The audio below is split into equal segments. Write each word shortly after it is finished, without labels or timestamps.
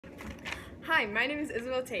Hi, my name is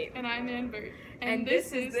Isabelle Tate. And I'm Burt. And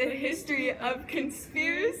this is the history of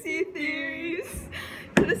conspiracy theories.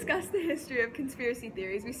 To discuss the history of conspiracy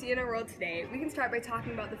theories we see in our world today, we can start by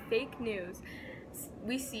talking about the fake news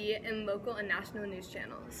we see in local and national news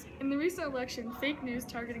channels. In the recent election, fake news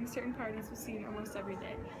targeting certain parties was seen almost every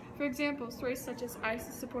day. For example, stories such as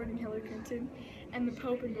ISIS supporting Hillary Clinton and the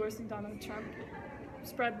Pope endorsing Donald Trump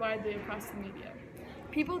spread widely across the media.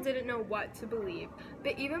 People didn't know what to believe,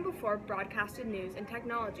 but even before broadcasted news and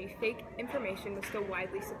technology, fake information was still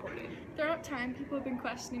widely supported. Throughout time, people have been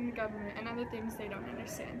questioning the government and other things they don't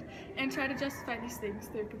understand, and try to justify these things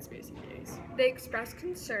through conspiracy theories. They express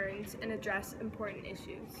concerns and address important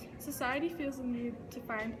issues. Society feels the need to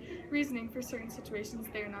find reasoning for certain situations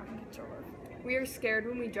they are not in control of. We are scared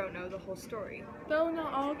when we don't know the whole story. Though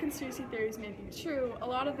not all conspiracy theories may be true, a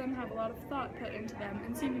lot of them have a lot of thought put into them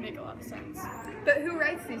and seem to make a lot of sense. But who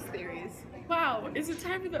writes these theories? Wow, is it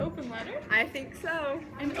time for the open letter? I think so.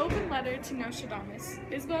 An open letter to Nostradamus.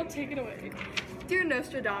 Isabelle, take it away. Dear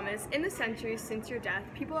Nostradamus, in the centuries since your death,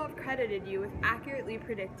 people have credited you with accurately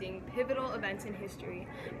predicting pivotal events in history,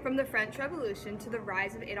 from the French Revolution to the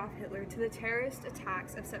rise of Adolf Hitler to the terrorist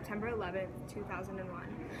attacks of September 11, 2001.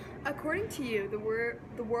 According to you,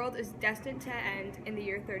 the world is destined to end in the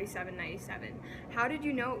year 3797. How did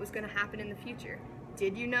you know it was going to happen in the future?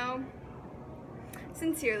 Did you know?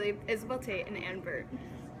 Sincerely, Isabelle Tate and Burt.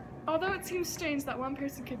 Although it seems strange that one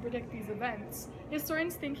person could predict these events,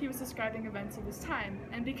 historians think he was describing events of his time,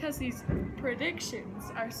 and because these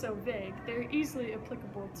predictions are so vague, they are easily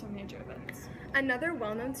applicable to major events. Another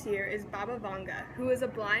well-known seer is Baba Vanga, who is a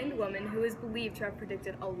blind woman who is believed to have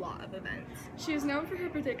predicted a lot of events. She is known for her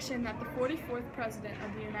prediction that the 44th President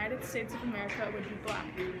of the United States of America would be black,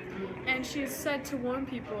 and she is said to warn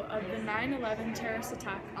people of the 9/11 terrorist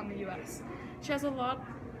attack on the U.S. She has a lot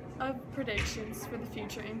of predictions for the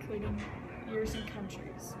future, including years and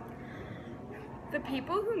countries. The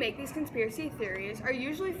people who make these conspiracy theories are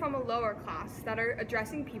usually from a lower class that are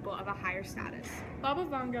addressing people of a higher status. Baba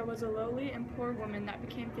Vanga was a lowly and poor woman that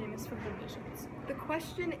became famous for her visions. The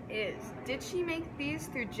question is, did she make these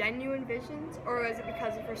through genuine visions, or was it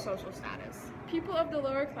because of her social status? People of the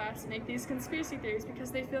lower class make these conspiracy theories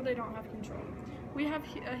because they feel they don't have control. We have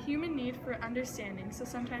a human need for understanding, so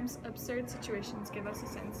sometimes absurd situations give us a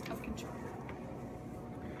sense of control.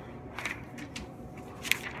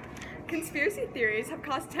 Conspiracy theories have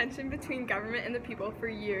caused tension between government and the people for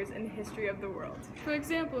years in the history of the world. For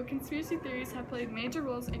example, conspiracy theories have played major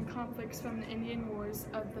roles in conflicts from the Indian Wars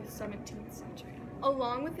of the 17th century.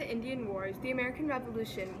 Along with the Indian Wars, the American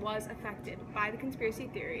Revolution was affected by the conspiracy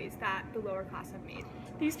theories that the lower class have made.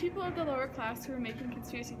 These people of the lower class who were making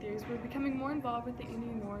conspiracy theories were becoming more involved with the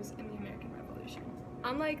Indian Wars and the American Revolution.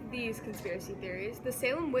 Unlike these conspiracy theories, the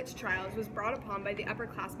Salem witch trials was brought upon by the upper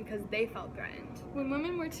class because they felt threatened. When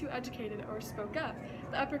women were too educated or spoke up,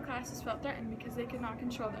 the upper classes felt threatened because they could not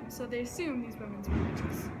control them, so they assumed these women were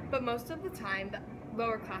witches. But most of the time, the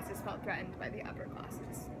lower classes felt threatened by the upper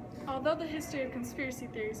classes. Although the history of conspiracy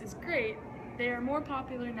theories is great, they are more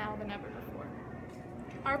popular now than ever before.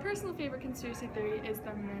 Our personal favorite conspiracy theory is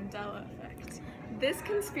the Mandela effect. This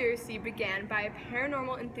conspiracy began by a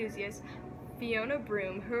paranormal enthusiast, Fiona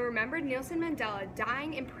Broome, who remembered Nelson Mandela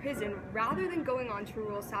dying in prison rather than going on to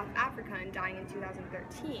rule South Africa and dying in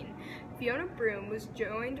 2013. Fiona Broome was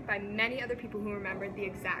joined by many other people who remembered the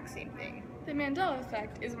exact same thing. The Mandela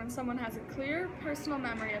effect is when someone has a clear personal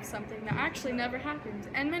memory of something that actually never happened,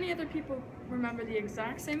 and many other people remember the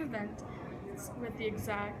exact same event with the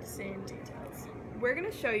exact same details. We're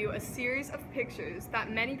going to show you a series of pictures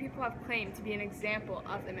that many people have claimed to be an example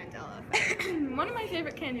of the Mandela effect. One of my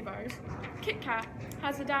favorite candy bars, Kit Kat,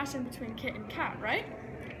 has a dash in between Kit and Kat, right?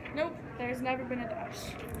 Nope, there's never been a dash.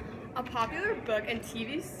 A popular book and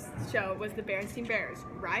TV show was the Berenstain Bears,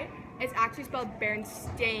 right? It's actually spelled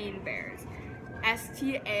Berenstain Bears.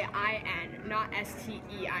 S-T-A-I-N, not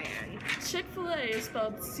S-T-E-I-n. Chick-fil-A is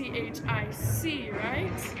spelled C-H-I-C,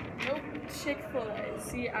 right? Nope, Chick-fil-A,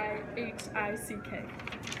 C-I-H-I-C-K.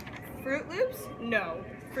 Fruit Loops? No,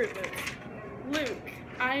 Fruit Loops. Luke,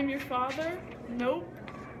 I am your father? Nope.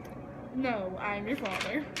 No, I am your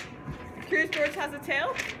father. Curious George has a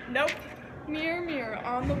tail? Nope. Mirror, mirror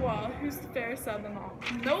on the wall, who's the fairest of them all?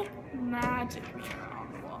 Nope. Magic mirror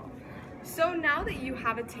on the wall. So now that you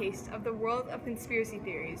have a taste of the world of conspiracy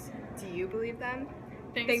theories, do you believe them?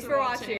 Thanks for watching.